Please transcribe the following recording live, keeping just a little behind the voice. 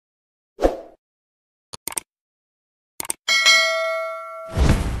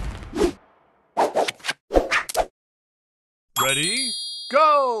Ready,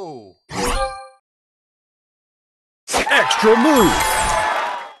 go! Extra move!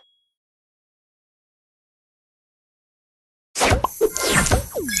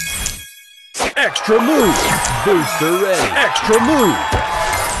 Extra move! Booster ready! Extra move!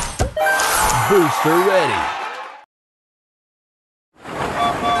 Booster ready!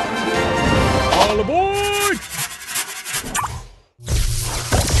 All aboard!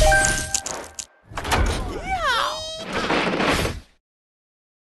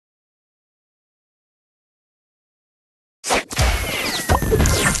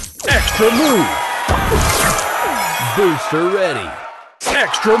 Extra move! Booster ready!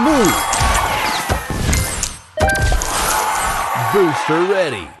 Extra move! Booster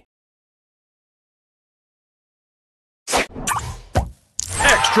ready!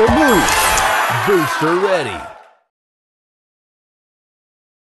 Extra move! Booster ready!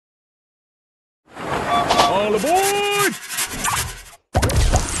 All aboard!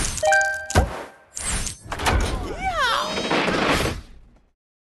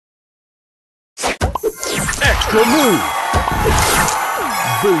 Extra move!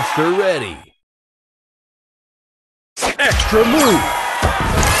 Booster ready! Extra move!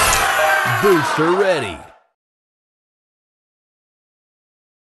 Booster ready!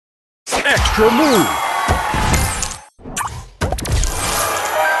 Extra move!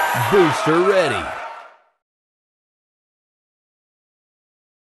 Booster ready!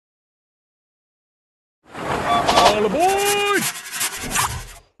 All aboard!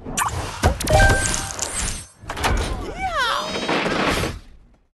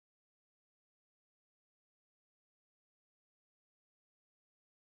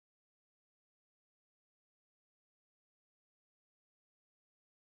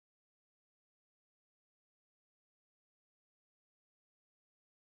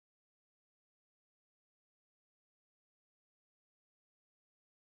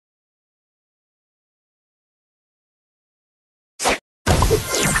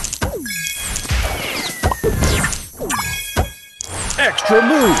 Extra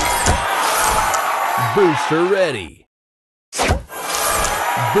move! Booster ready!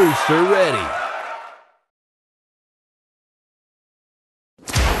 Booster ready!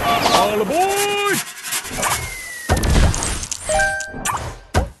 All aboard!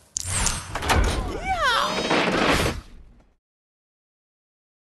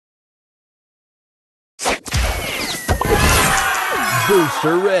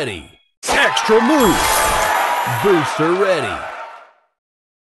 Booster ready! Extra move! Booster ready!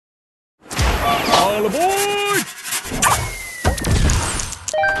 All aboard!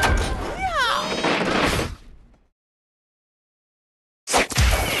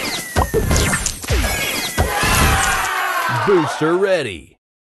 Booster ready!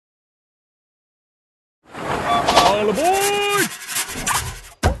 All aboard!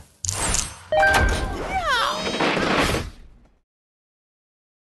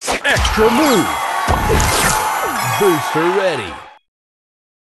 Extra move! Booster ready!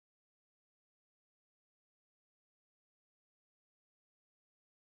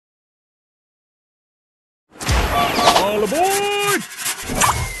 All aboard!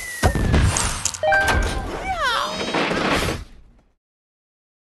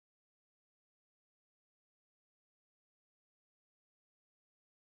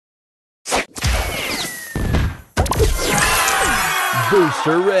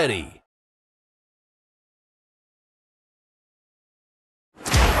 Booster ready!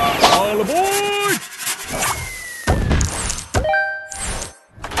 All aboard!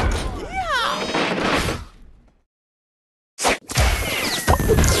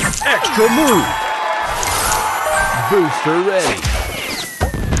 Extra move! Booster ready!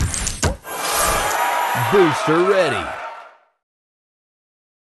 Booster ready!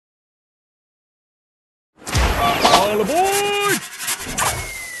 All aboard!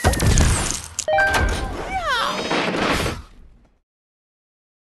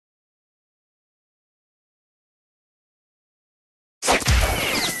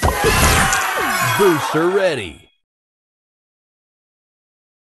 Booster ready!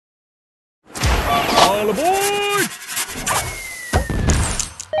 All aboard!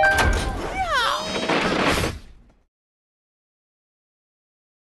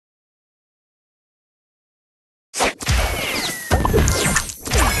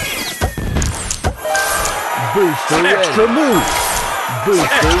 Booster ready! Extra move!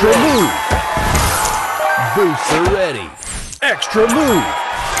 Booster ready! Booster ready! Extra move!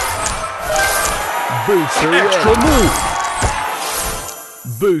 Booster extra move!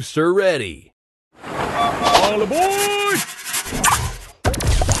 Booster ready! All aboard!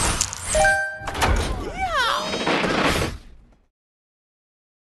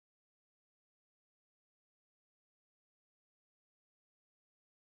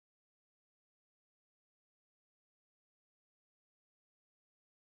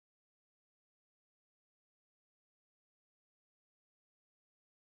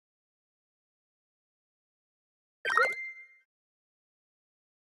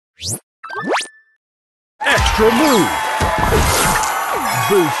 Extra move!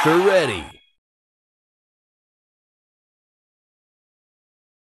 Booster ready!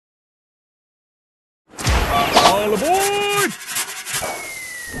 All aboard!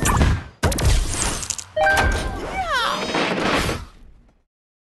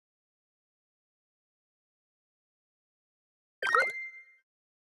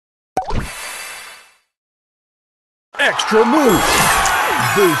 Extra move!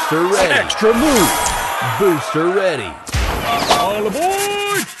 Booster ready! Extra move! Booster ready! All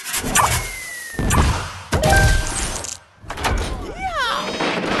aboard!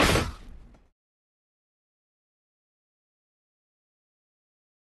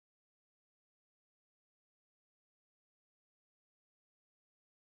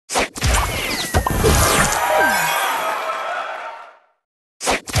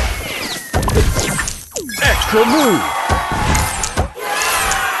 Extra move!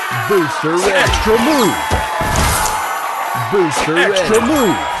 Booster ready! Extra move! Booster ready! Extra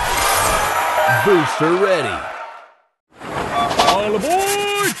move! Booster ready! All aboard!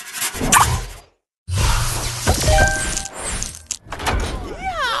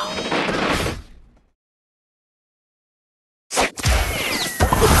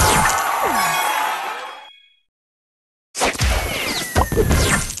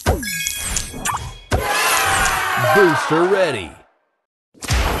 Booster ready!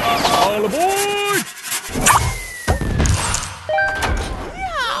 All aboard!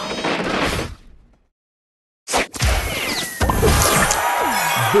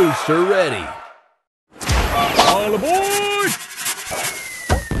 Booster ready! All aboard!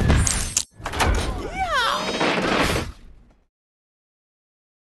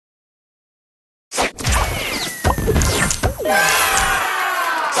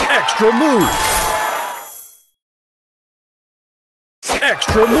 Extra move!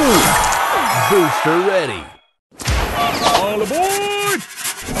 Extra move! Booster ready! All aboard!